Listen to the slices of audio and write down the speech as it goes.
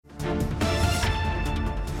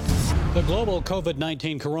The global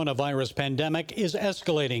COVID-19 coronavirus pandemic is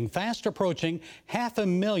escalating, fast approaching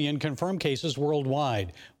 500,000 confirmed cases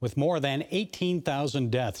worldwide, with more than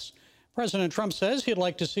 18,000 deaths. President Trump says he'd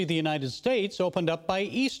like to see the United States opened up by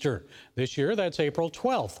Easter. This year, that's April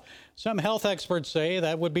 12th. Some health experts say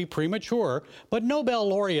that would be premature, but Nobel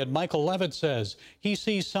laureate Michael Levitt says he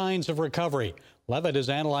sees signs of recovery. Levitt has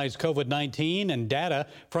analyzed COVID-19 and data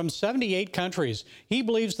from 78 countries. He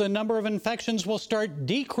believes the number of infections will start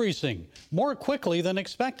decreasing more quickly than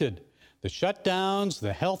expected. The shutdowns,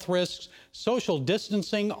 the health risks, social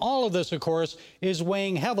distancing, all of this, of course, is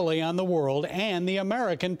weighing heavily on the world and the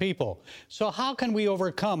American people. So how can we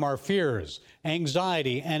overcome our fears,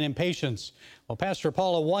 anxiety, and impatience? Well, Pastor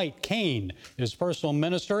Paula White, Cain, is personal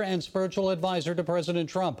minister and spiritual advisor to President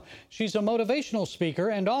Trump. She's a motivational speaker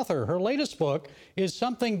and author. Her latest book is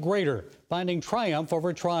Something Greater, Finding Triumph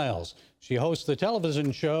Over Trials. She hosts the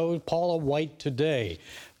television show Paula White Today.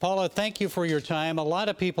 Paula, thank you for your time. A lot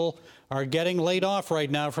of people are getting laid off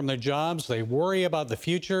right now from their jobs. They worry about the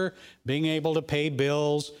future, being able to pay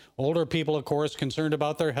bills. Older people, of course, concerned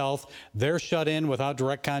about their health. They're shut in without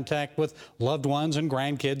direct contact with loved ones and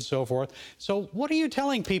grandkids, so forth. So what are you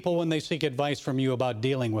telling people when they seek advice from you about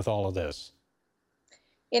dealing with all of this?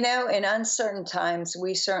 You know, in uncertain times,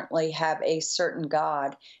 we certainly have a certain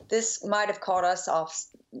God. This might have caught us off,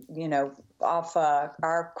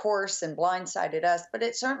 our course and blindsided us, but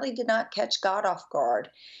it certainly did not catch God off guard.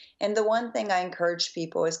 And the one thing I encourage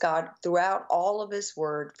people is God, throughout all of his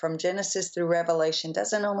word, from Genesis through Revelation,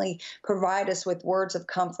 doesn't only provide us with words of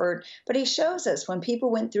comfort, but he shows us when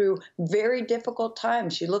people went through very difficult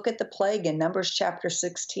times. You look at the plague in Numbers chapter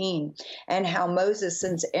 16 and how Moses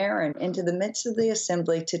sends Aaron into the midst of the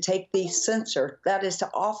assembly to take the censer, that is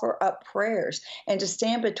to offer up prayers and to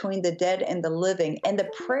stand between the dead and the living. And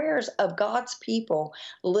the prayers of God's people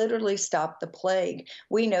literally stopped the plague.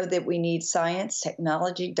 We know that we need science,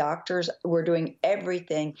 technology, doctors. We're doing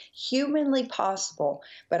everything humanly possible,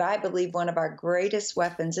 but I believe one of our greatest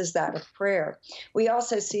weapons is that of prayer. We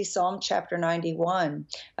also see Psalm chapter 91.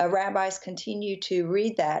 Rabbis continue to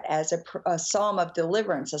read that as a psalm of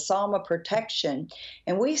deliverance, a psalm of protection,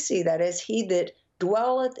 and we see that as he that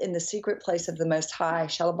dwelleth in the secret place of the Most High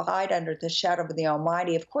shall abide under the shadow of the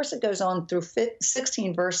Almighty. Of course, it goes on through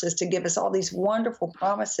 16 verses to give us all these wonderful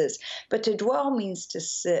promises, but to dwell means to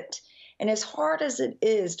sit. And as hard as it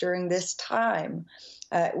is during this time,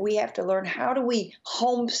 we have to learn, how do we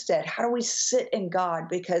homestead? How do we sit in God?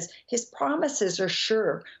 Because his promises are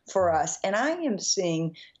sure for us. And I am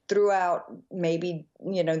seeing throughout maybe,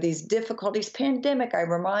 these difficulties, pandemic, I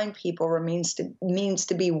remind people, means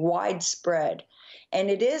to be widespread. And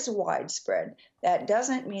it is widespread. That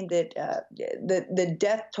doesn't mean that the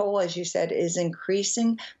death toll, as you said, is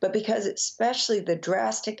increasing, but because especially the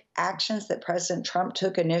drastic actions that President Trump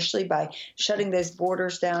took initially by shutting those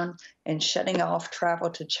borders down and shutting off travel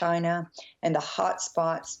to China and the hot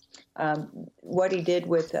spots, what he did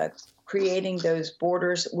with creating those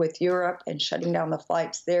borders with Europe and shutting down the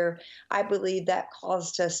flights there, I believe that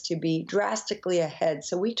caused us to be drastically ahead.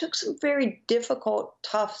 So we took some very difficult,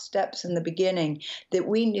 tough steps in the beginning that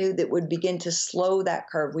we knew that would begin to slow that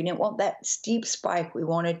curve. We didn't want that steep spike. We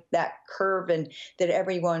wanted that curve and that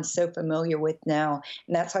everyone's so familiar with now.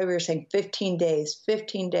 And that's why we were saying 15 days,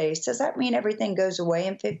 15 days. Does that mean everything goes away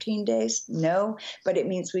in 15 days? No, but it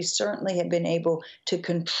means we certainly have been able to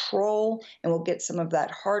control, and we'll get some of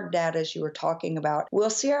that hard data as you were talking about. We'll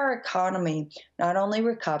see our economy not only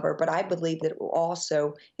recover, but I believe that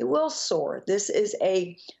it will soar. This is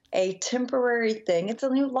a temporary thing. It's a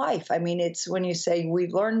new life. I mean, it's when you say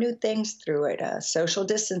we've learned new things through it. Social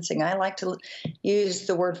distancing. I like to use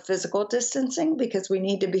the word physical distancing because we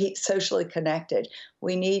need to be socially connected.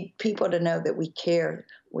 We need people to know that we care.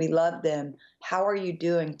 We love them. How are you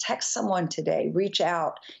doing? Text someone today. Reach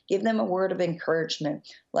out. Give them a word of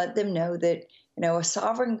encouragement. Let them know that, a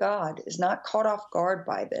sovereign God is not caught off guard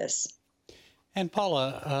by this. And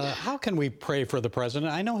Paula, how can we pray for the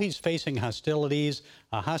president? I know he's facing hostilities,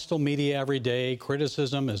 hostile media every day.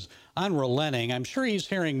 Criticism is unrelenting. I'm sure he's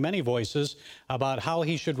hearing many voices about how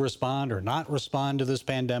he should respond or not respond to this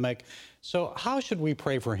pandemic. So how should we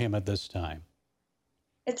pray for him at this time?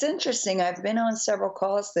 It's interesting. I've been on several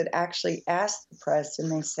calls that actually asked the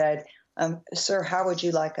president, they said, sir, how would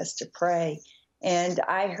you like us to pray? And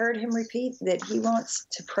I heard him repeat that he wants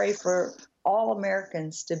to pray for all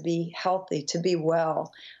Americans to be healthy, to be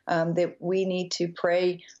well, that we need to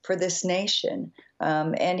pray for this nation.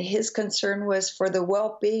 And his concern was for the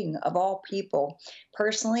well-being of all people.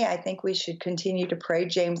 Personally, I think we should continue to pray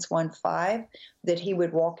James 1:5, that he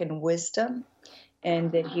would walk in wisdom.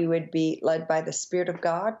 and that he would be led by the Spirit of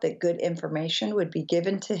God, that good information would be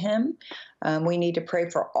given to him. We need to pray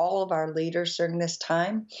for all of our leaders during this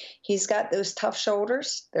time. He's got those tough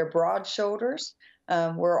shoulders, they're broad shoulders.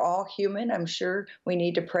 We're all human. I'm sure we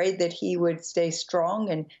need to pray that he would stay strong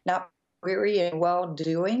and not weary in well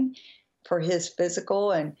doing for his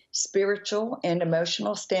physical and spiritual and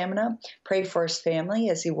emotional stamina. Pray for his family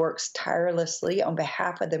as he works tirelessly on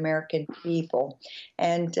behalf of the American people.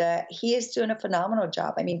 And he is doing a phenomenal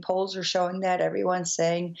job. I mean, polls are showing that. Everyone's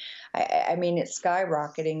saying, I mean, it's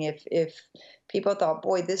skyrocketing. If people thought,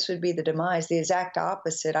 boy, this would be the demise, the exact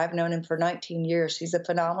opposite. I've known him for 19 years. He's a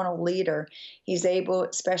phenomenal leader. He's able,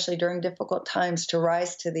 especially during difficult times, to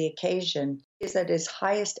rise to the occasion. He's at his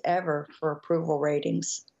highest ever for approval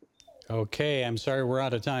ratings. Okay, I'm sorry we're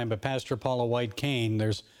out of time, but Pastor Paula White Cain,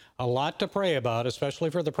 there's a lot to pray about, especially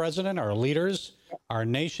for the president, our leaders, our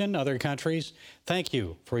nation, other countries. Thank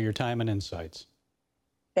you for your time and insights.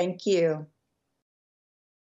 Thank you.